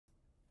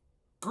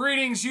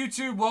Greetings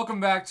YouTube, welcome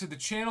back to the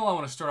channel. I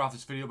want to start off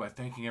this video by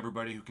thanking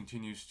everybody who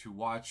continues to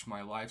watch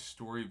my life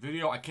story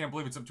video. I can't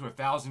believe it's up to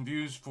 1,000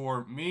 views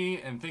for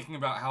me, and thinking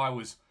about how I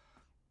was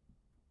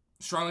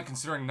strongly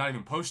considering not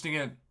even posting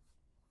it.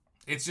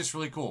 It's just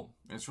really cool.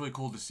 It's really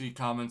cool to see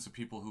comments of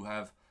people who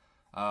have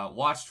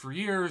watched for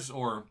years,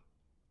 or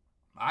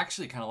I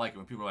actually kind of like it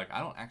when people are like, I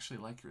don't actually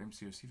like your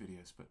MCOC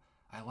videos, but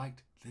I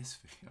liked this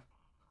video.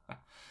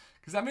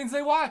 Because that means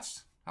they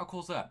watched. How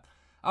cool is that?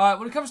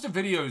 When it comes to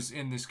videos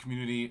in this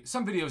community,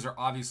 some videos are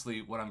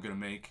obviously what I'm going to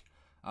make.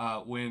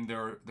 When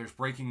there's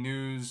breaking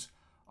news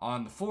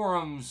on the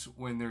forums,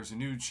 when there's a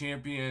new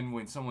champion,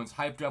 when someone's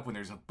hyped up, when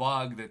there's a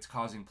bug that's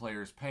causing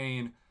players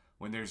pain,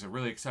 when there's a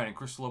really exciting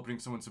crystal opening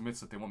someone submits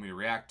that they want me to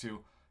react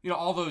to. You know,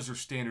 all those are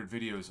standard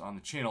videos on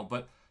the channel.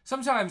 But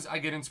sometimes I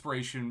get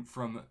inspiration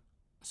from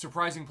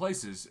surprising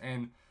places.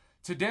 And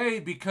today,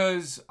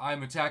 because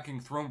I'm attacking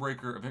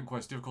Thronebreaker Event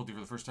Quest difficulty for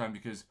the first time,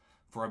 because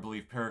for, I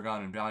believe,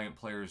 Paragon and Valiant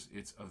players,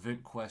 it's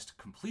Event Quest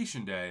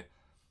Completion Day,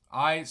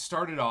 I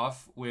started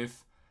off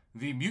with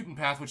the Mutant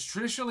Path, which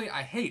traditionally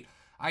I hate.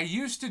 I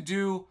used to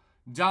do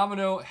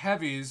Domino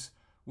Heavies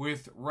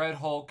with Red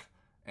Hulk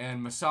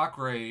and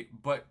Massacre,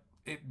 but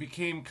it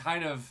became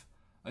kind of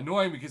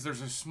annoying because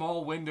there's a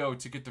small window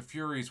to get the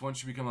Furies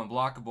once you become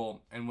unblockable,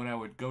 and when I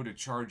would go to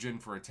charge in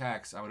for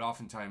attacks, I would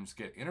oftentimes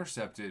get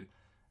intercepted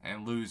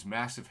and lose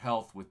massive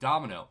health with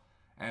Domino,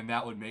 and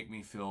that would make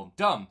me feel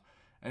dumb.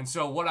 And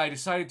so what I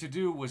decided to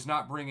do was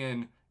not bring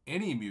in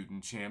any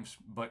mutant champs,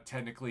 but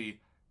technically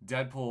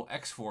Deadpool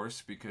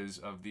X-Force because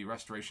of the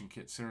Restoration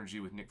Kit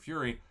synergy with Nick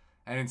Fury,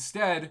 and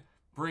instead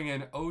bring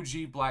in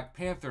OG Black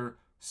Panther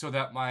so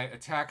that my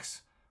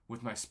attacks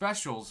with my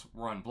specials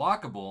were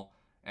unblockable,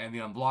 and the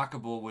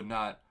unblockable would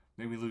not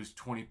make me lose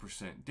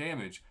 20%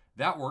 damage.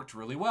 That worked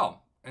really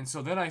well. And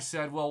so then I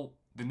said, well,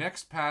 the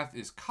next path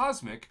is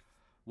Cosmic.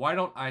 Why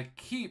don't I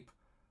keep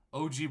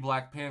OG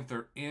Black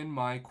Panther in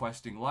my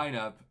questing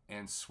lineup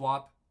and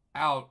swap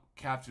out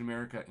Captain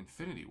America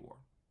Infinity War,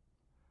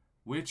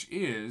 which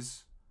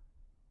is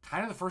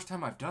kind of the first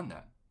time I've done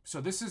that. So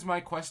this is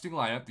my questing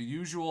lineup, the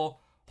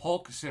usual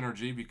Hulk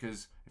synergy,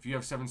 because if you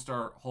have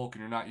 7-star Hulk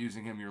and you're not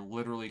using him, you're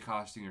literally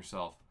costing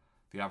yourself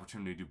the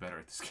opportunity to do better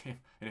at this game.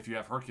 And if you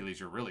have Hercules,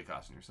 you're really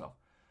costing yourself.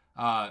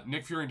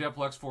 Nick Fury and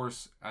Deadpool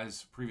X-Force,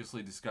 as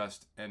previously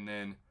discussed, and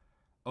then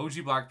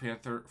OG Black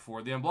Panther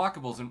for the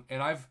unblockables.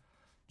 And I've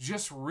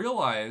just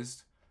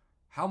realized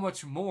how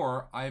much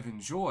more I've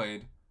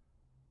enjoyed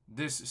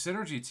this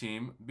synergy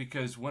team,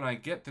 because when I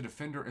get the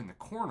defender in the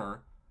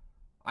corner,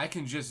 I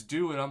can just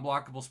do an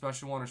unblockable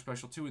special 1 or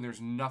special 2, and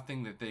there's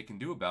nothing that they can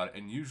do about it.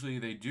 And usually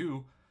they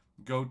do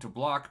go to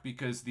block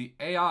because the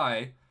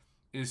AI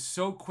is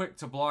so quick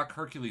to block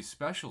Hercules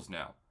specials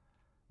now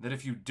that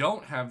if you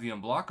don't have the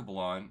unblockable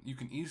on, you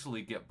can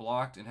easily get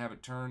blocked and have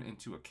it turn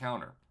into a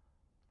counter.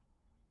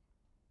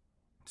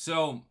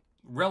 So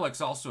relics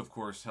also, of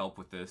course, help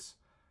with this.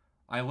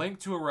 I link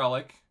to a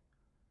relic,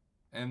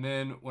 and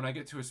then when I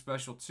get to a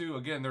special 2,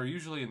 again, they're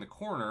usually in the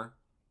corner,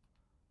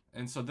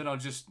 and so then I'll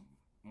just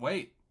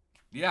wait.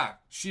 Yeah,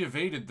 she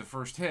evaded the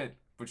first hit,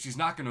 but she's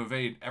not going to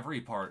evade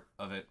every part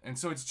of it, and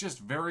so it's just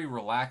very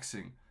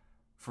relaxing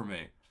for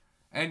me.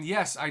 And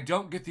yes, I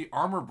don't get the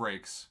armor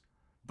breaks,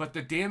 but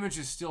the damage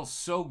is still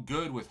so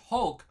good with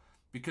Hulk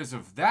because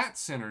of that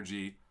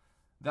synergy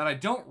that I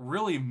don't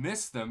really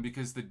miss them,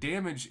 because the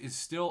damage is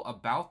still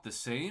about the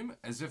same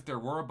as if there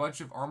were a bunch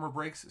of armor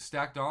breaks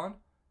stacked on.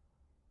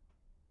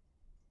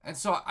 And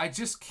so I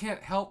just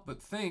can't help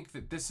but think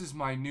that this is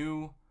my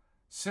new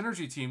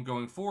synergy team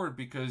going forward,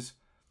 because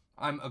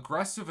I'm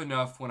aggressive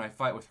enough when I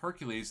fight with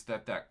Hercules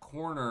that that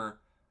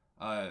corner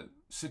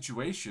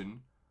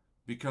situation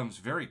becomes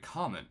very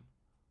common.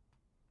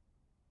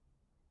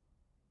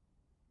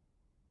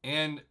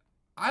 And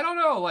I don't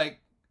know, like,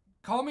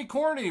 call me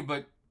corny,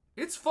 but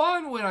it's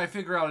fun when I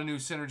figure out a new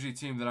synergy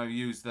team that I've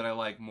used that I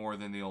like more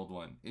than the old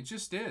one. It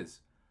just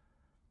is.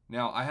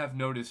 Now, I have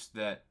noticed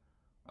that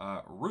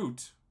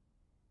Root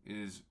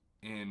is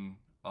in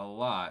a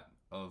lot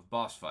of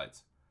boss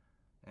fights.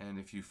 And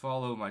if you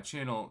follow my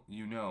channel,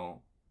 you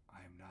know I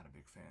am not a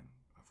big fan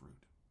of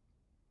Root.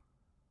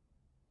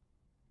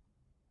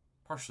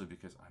 Partially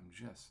because I'm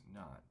just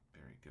not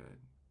very good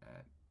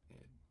at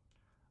it.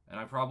 And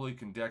I probably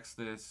can dex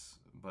this,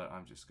 but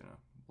I'm just going to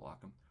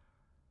block him.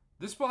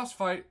 This boss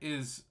fight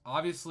is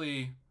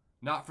obviously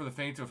not for the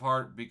faint of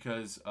heart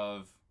because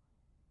of,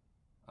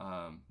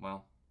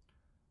 well,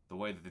 the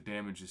way that the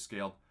damage is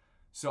scaled.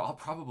 So I'll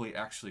probably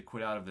actually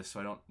quit out of this so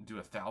I don't do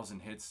 1,000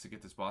 hits to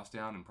get this boss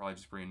down, and probably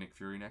just bring in Nick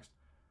Fury next.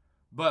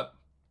 But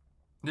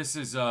this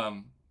is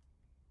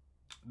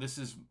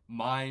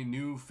my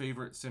new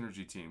favorite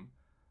synergy team.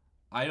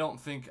 I don't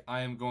think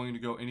I am going to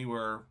go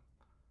anywhere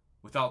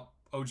without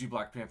OG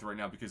Black Panther right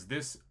now, because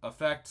this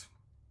effect,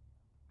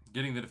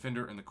 getting the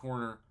defender in the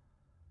corner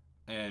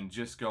and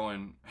just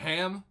going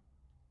ham,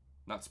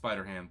 not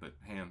spider ham, but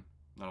ham,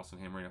 not also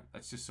ham right now.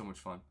 That's just so much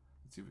fun.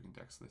 Let's see if we can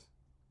dex this.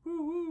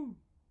 Woo woo.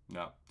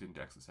 No, didn't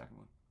dex the second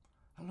one.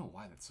 I don't know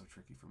why that's so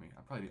tricky for me.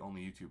 I'm probably the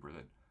only YouTuber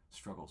that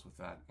struggles with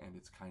that, and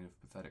it's kind of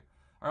pathetic.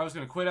 I was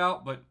going to quit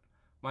out, but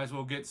might as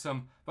well get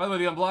some. By the way,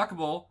 the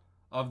unblockable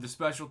of the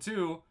special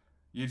 2,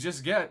 you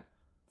just get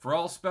for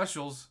all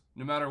specials,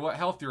 no matter what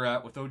health you're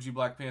at with OG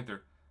Black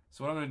Panther.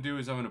 So what I'm going to do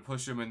is I'm going to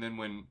push him, and then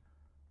when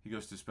he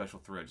goes to special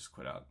 3, I just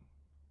quit out.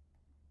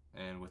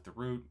 And with the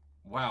root,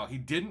 wow, he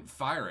didn't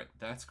fire it.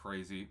 That's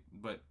crazy.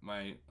 But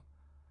my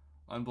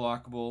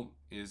unblockable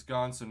is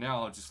gone, so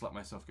now I'll just let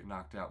myself get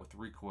knocked out with the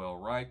recoil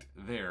right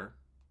there.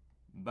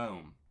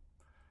 Boom.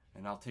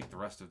 And I'll take the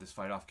rest of this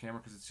fight off camera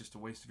because it's just a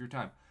waste of your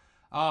time.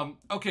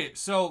 Okay,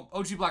 so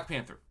OG Black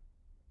Panther.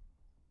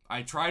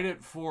 I tried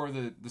it for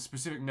the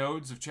specific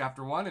nodes of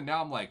Chapter 1, and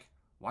now I'm like,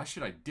 why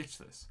should I ditch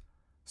this?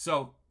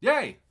 So,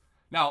 yay!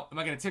 Now, am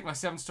I going to take my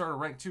 7-star to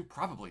rank 2?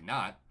 Probably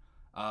not.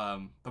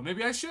 But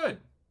maybe I should.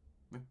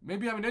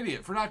 Maybe I'm an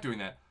idiot for not doing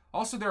that.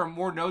 Also, there are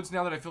more nodes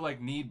now that I feel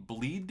like need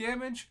bleed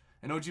damage,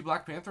 and OG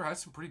Black Panther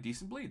has some pretty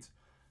decent bleeds.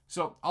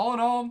 So, all in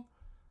all,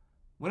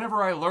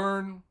 whenever I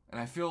learn, and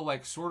I feel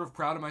like sort of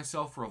proud of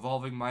myself for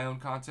evolving my own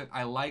content,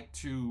 I like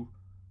to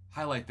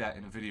highlight that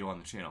in a video on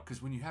the channel.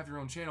 Because when you have your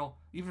own channel,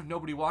 even if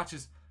nobody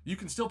watches, you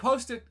can still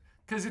post it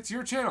because it's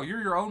your channel.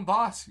 You're your own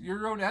boss. You're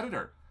your own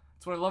editor.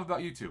 That's what I love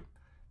about YouTube.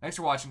 Thanks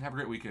for watching. Have a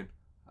great weekend.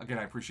 Again,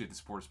 I appreciate the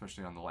support,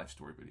 especially on the life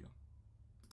story video.